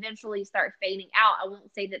they eventually start fading out. I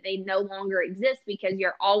won't say that they no longer exist because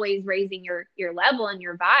you're always raising your level and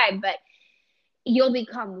your vibe, but you'll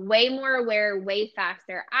become way more aware, way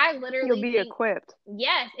faster. You'll be equipped.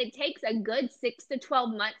 Yes, it takes a good 6 to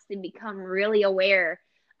 12 months to become really aware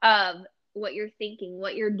of what you're thinking,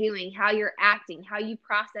 what you're doing, how you're acting, how you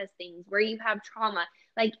process things, where you have trauma.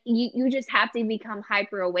 Like you just have to become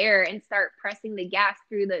hyper aware and start pressing the gas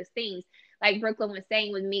through those things. Like Brooklyn was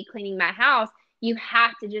saying with me cleaning my house, you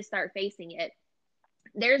have to just start facing it.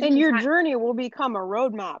 And your journey will become a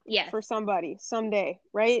roadmap for somebody someday,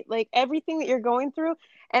 right? Like everything that you're going through.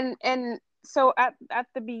 And so at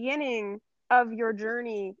the beginning of your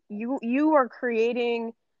journey, you are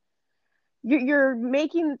creating, you're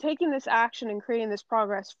taking this action and creating this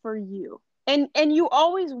progress for you. And you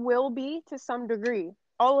always will be to some degree.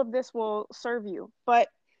 All of this will serve you. But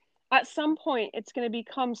at some point, it's going to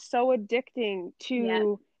become so addicting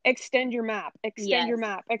to extend your map, your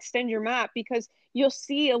map, extend your map, because you'll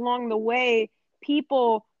see along the way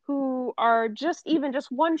people who are just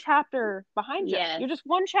one chapter behind you. You're just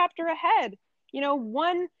one chapter ahead,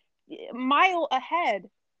 1 mile ahead.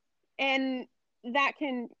 And that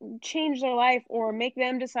can change their life or make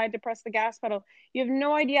them decide to press the gas pedal. You have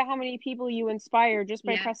no idea how many people you inspire just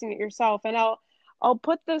by pressing it yourself. And I'll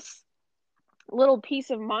put this little piece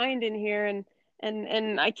of mind in here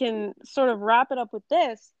and I can sort of wrap it up with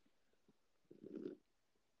this.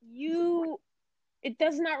 It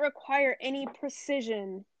does not require any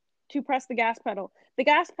precision to press the gas pedal. The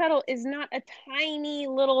gas pedal is not a tiny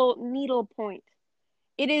little needle point.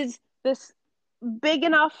 It is this big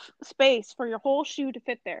enough space for your whole shoe to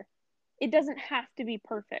fit there. It doesn't have to be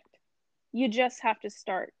perfect. You just have to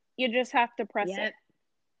start. You just have to press it.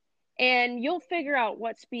 And you'll figure out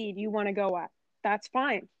what speed you want to go at. That's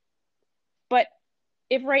fine. But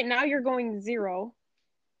if right now you're going 0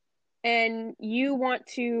 and you want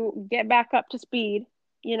to get back up to speed,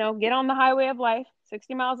 get on the highway of life,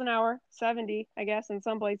 60 miles an hour, 70, I guess, in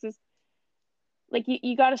some places, like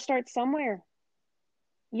you got to start somewhere.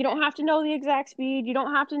 You don't have to know the exact speed. You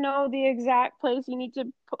don't have to know the exact place you need to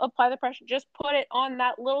apply the pressure. Just put it on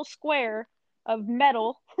that little square of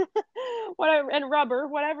metal, whatever, and rubber,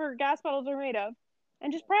 whatever gas pedals are made of,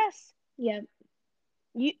 and just press.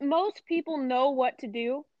 Most people know what to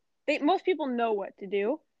do. Most people know what to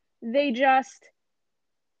do. They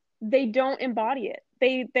don't embody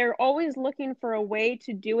it. They're always looking for a way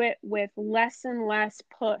to do it with less and less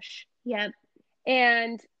push.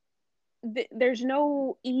 And there's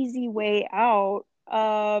no easy way out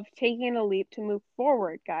of taking a leap to move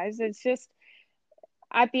forward, guys. It's just,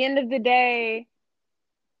 at the end of the day,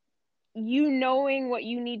 you knowing what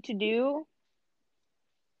you need to do,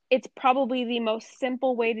 it's probably the most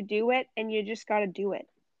simple way to do it, and you just got to do it.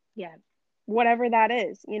 Yeah. Whatever that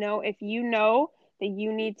is, if you know that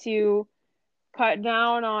you need to cut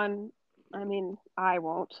down on, I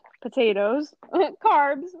won't, potatoes,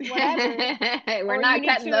 carbs, whatever. We're not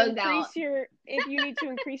cutting those out. If you need to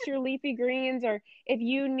increase your leafy greens, or if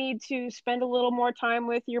you need to spend a little more time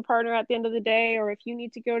with your partner at the end of the day, or if you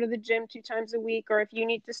need to go to the gym 2 times a week, or if you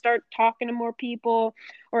need to start talking to more people,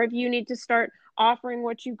 or if you need to start offering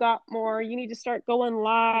what you got more, you need to start going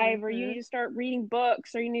live, or you need to start reading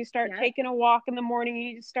books, or you need to start taking a walk in the morning,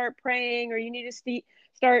 you need to start praying, or you need to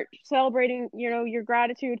start celebrating, your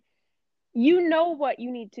gratitude. You know what you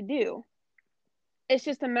need to do. It's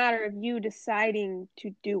just a matter of you deciding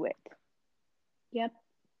to do it. Yep.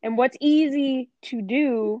 And what's easy to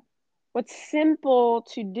do, what's simple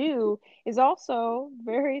to do, is also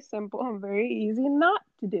very simple and very easy not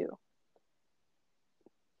to do.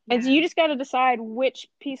 Yeah. And so you just got to decide which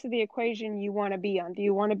piece of the equation you want to be on. Do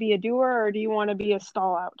you want to be a doer, or do you want to be a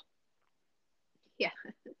stall out? Yeah.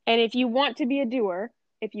 And if you want to be a doer,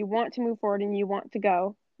 if you want to move forward and you want to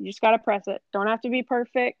go, you just got to press it. Don't have to be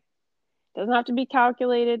perfect. Doesn't have to be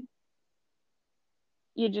calculated.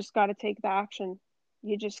 You just got to take the action.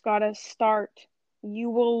 You just got to start. You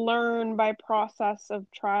will learn by process of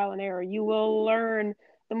trial and error. You will learn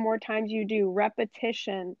the more times you do.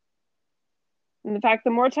 Repetition. And the fact, the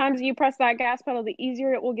more times you press that gas pedal, the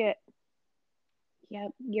easier it will get.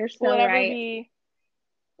 Yep, you're so right.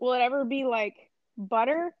 Will it ever be like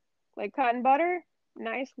butter? Like cotton butter?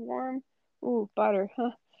 Nice, warm. Ooh, butter, huh?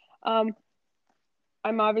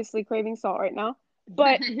 I'm obviously craving salt right now.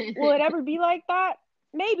 But will it ever be like that?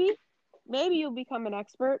 Maybe. Maybe you'll become an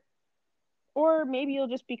expert. Or maybe you'll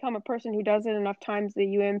just become a person who does it enough times that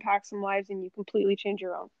you impact some lives and you completely change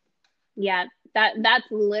your own. Yeah, that's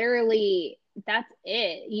literally, that's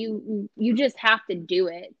it. You just have to do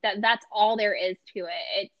it. That's all there is to it.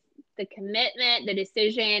 It's the commitment, the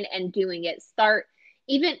decision, and doing it.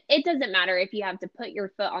 Even, it doesn't matter if you have to put your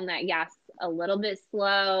foot on that gas a little bit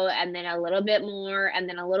slow, and then a little bit more, and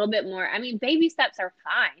then a little bit more. I mean, baby steps are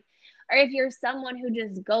fine. Or if you're someone who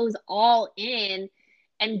just goes all in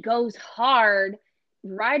and goes hard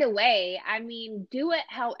right away, I mean, do it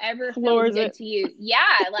however feels good to you.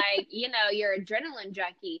 Yeah, like, you're adrenaline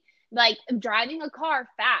junkie. Like driving a car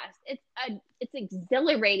fast, it's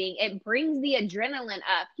exhilarating. It brings the adrenaline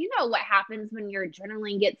up. You know what happens when your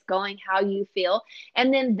adrenaline gets going, how you feel.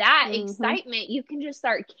 And then that excitement, you can just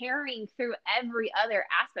start carrying through every other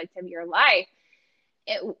aspect of your life.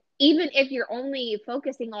 Even if you're only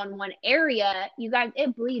focusing on one area, you guys,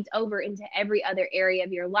 it bleeds over into every other area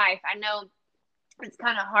of your life. I know it's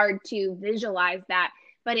kind of hard to visualize that,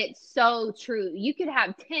 but it's so true. You could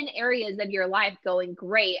have 10 areas of your life going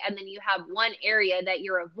great, and then you have one area that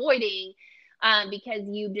you're avoiding because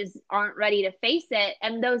you just aren't ready to face it.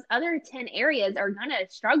 And those other 10 areas are going to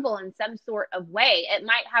struggle in some sort of way. It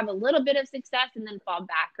might have a little bit of success and then fall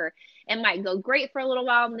back, or it might go great for a little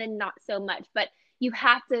while and then not so much. But you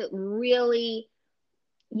have to really,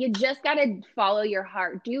 you just got to follow your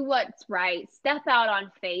heart, do what's right, step out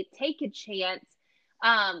on faith, take a chance.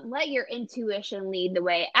 Let your intuition lead the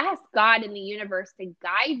way. Ask God in the universe to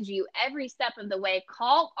guide you every step of the way.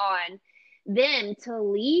 Call on them to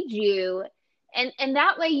lead you. And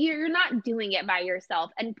that way you're not doing it by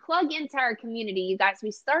yourself. And plug into our community, you guys. We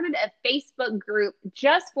started a Facebook group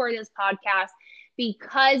just for this podcast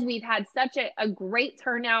because we've had such a great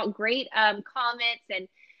turnout, great comments and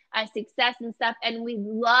success and stuff. And we'd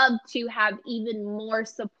love to have even more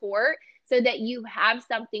support, so that you have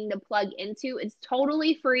something to plug into. It's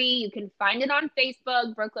totally free. You can find it on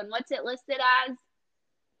Facebook. Brooklyn, what's it listed as?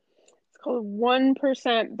 It's called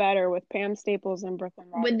 1% Better with Pam Staples and Brooklyn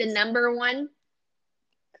Roberts. With the number 1?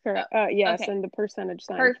 Correct. Yes, okay. And the percentage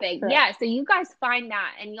sign. Perfect. Correct. Yeah, so you guys find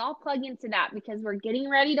that and y'all plug into that, because we're getting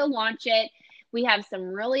ready to launch it. We have some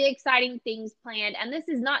really exciting things planned. And this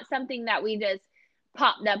is not something that we just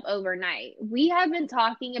popped up overnight. We have been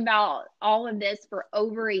talking about all of this for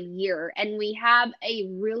over a year, and we have a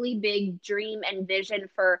really big dream and vision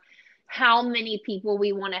for how many people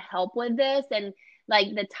we want to help with this, and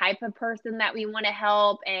like the type of person that we want to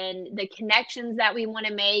help, and the connections that we want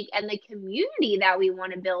to make, and the community that we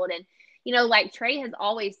want to build. And like Trey has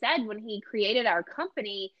always said when he created our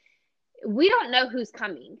company, we don't know who's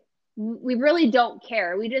coming. We really don't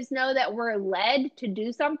care. We just know that we're led to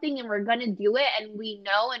do something, and we're going to do it. And we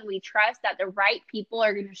know and we trust that the right people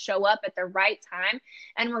are going to show up at the right time,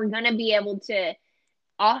 and we're going to be able to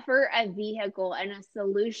offer a vehicle and a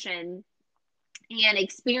solution and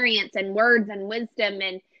experience and words and wisdom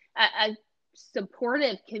and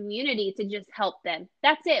supportive community to just help them.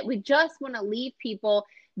 That's it. We just want to leave people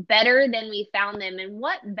better than we found them. And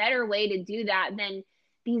what better way to do that than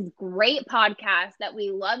these great podcasts that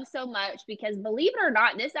we love so much? Because believe it or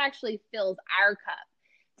not, this actually fills our cup.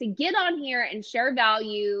 To get on here and share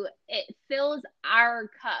value, it fills our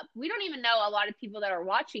cup. We don't even know a lot of people that are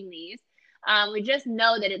watching these. We just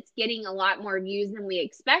know that it's getting a lot more views than we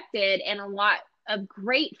expected and a lot of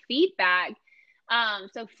great feedback.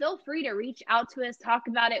 So feel free to reach out to us, talk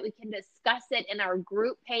about it. We can discuss it in our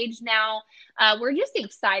group page now. We're just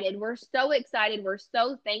excited. We're so excited. We're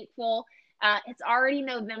so thankful. It's already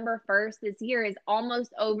November 1st. This year is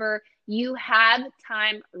almost over. You have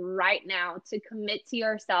time right now to commit to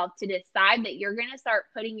yourself, to decide that you're going to start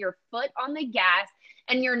putting your foot on the gas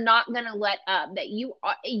and you're not going to let up, that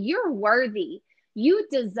you're worthy. You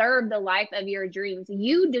deserve the life of your dreams.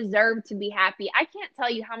 You deserve to be happy. I can't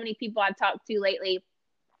tell you how many people I've talked to lately.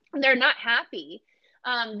 They're not happy.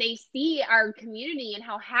 They see our community and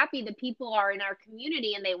how happy the people are in our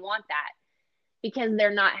community, and they want that because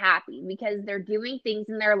they're not happy, because they're doing things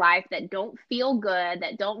in their life that don't feel good,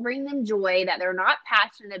 that don't bring them joy, that they're not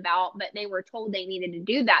passionate about, but they were told they needed to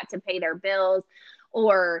do that to pay their bills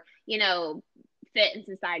or, fit in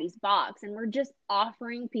society's box. And we're just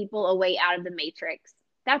offering people a way out of the matrix.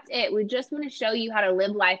 That's it. We just want to show you how to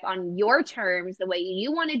live life on your terms, the way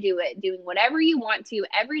you want to do it, doing whatever you want to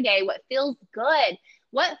every day, what feels good.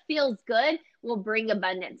 What feels good will bring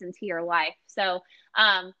abundance into your life. So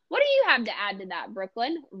what do you have to add to that,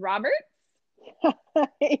 Brooklyn? Robert?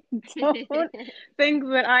 I don't think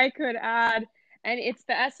that I could add. And it's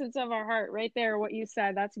the essence of our heart right there, what you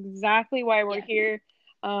said. That's exactly why we're here.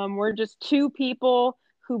 We're just two people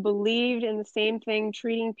who believed in the same thing,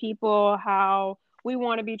 treating people how we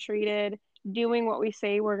want to be treated, doing what we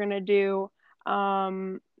say we're going to do,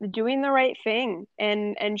 doing the right thing,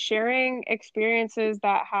 and sharing experiences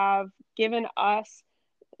that have given us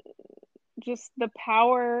just the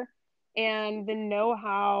power and the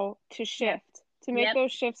know-how to shift, to make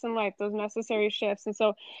those shifts in life, those necessary shifts. And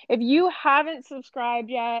so if you haven't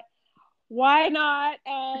subscribed yet, why not?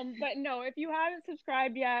 But no, if you haven't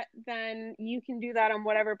subscribed yet, then you can do that on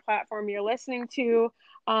whatever platform you're listening to.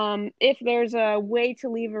 If there's a way to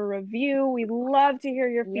leave a review, we'd love to hear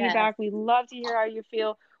your feedback. We'd love to hear how you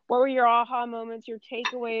feel. What were your aha moments, your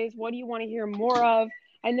takeaways? What do you want to hear more of?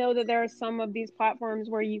 I know that there are some of these platforms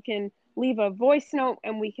where you can leave a voice note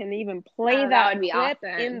and we can even play that clip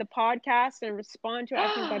in the podcast and respond to it.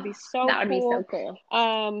 I think that'd be so cool. That would be so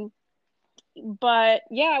cool. But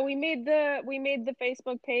yeah, we made the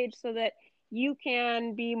Facebook page so that you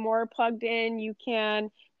can be more plugged in. You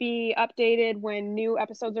can be updated when new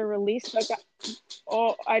episodes are released. But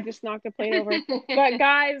I just knocked a plate over. But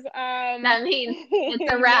guys, that means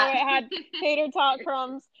it's a wrap. It had tater tot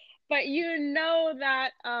crumbs. But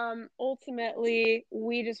that ultimately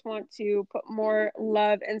we just want to put more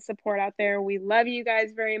love and support out there. We love you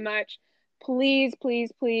guys very much. Please,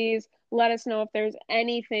 please, please let us know if there's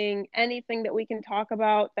anything that we can talk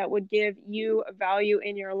about that would give you a value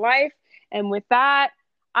in your life. And with that,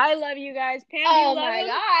 I love you guys. Pam, oh my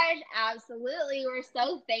gosh, absolutely. We're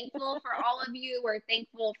so thankful for all of you. We're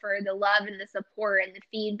thankful for the love and the support and the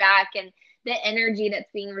feedback and the energy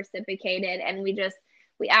that's being reciprocated. And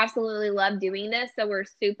we absolutely love doing this. So we're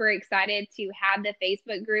super excited to have the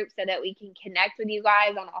Facebook group so that we can connect with you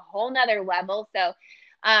guys on a whole nother level. So,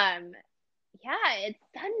 it's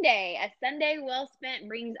Sunday. A Sunday well spent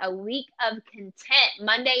brings a week of content.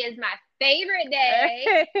 Monday is my favorite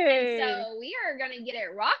day. And so we are going to get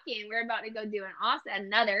it rocking. We're about to go do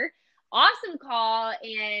another awesome call.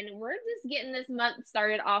 And we're just getting this month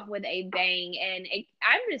started off with a bang. And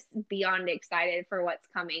I'm just beyond excited for what's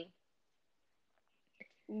coming.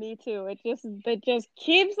 Me too. It just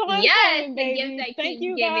keeps on coming, baby. Thank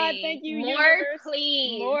you, God. Thank you, more, universe.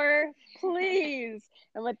 Please. More, please.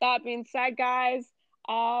 And with that being said, guys,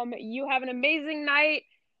 you have an amazing night.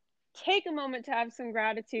 Take a moment to have some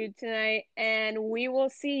gratitude tonight, and we will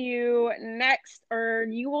see you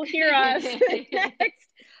you will hear us next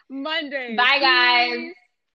Monday. Bye, guys.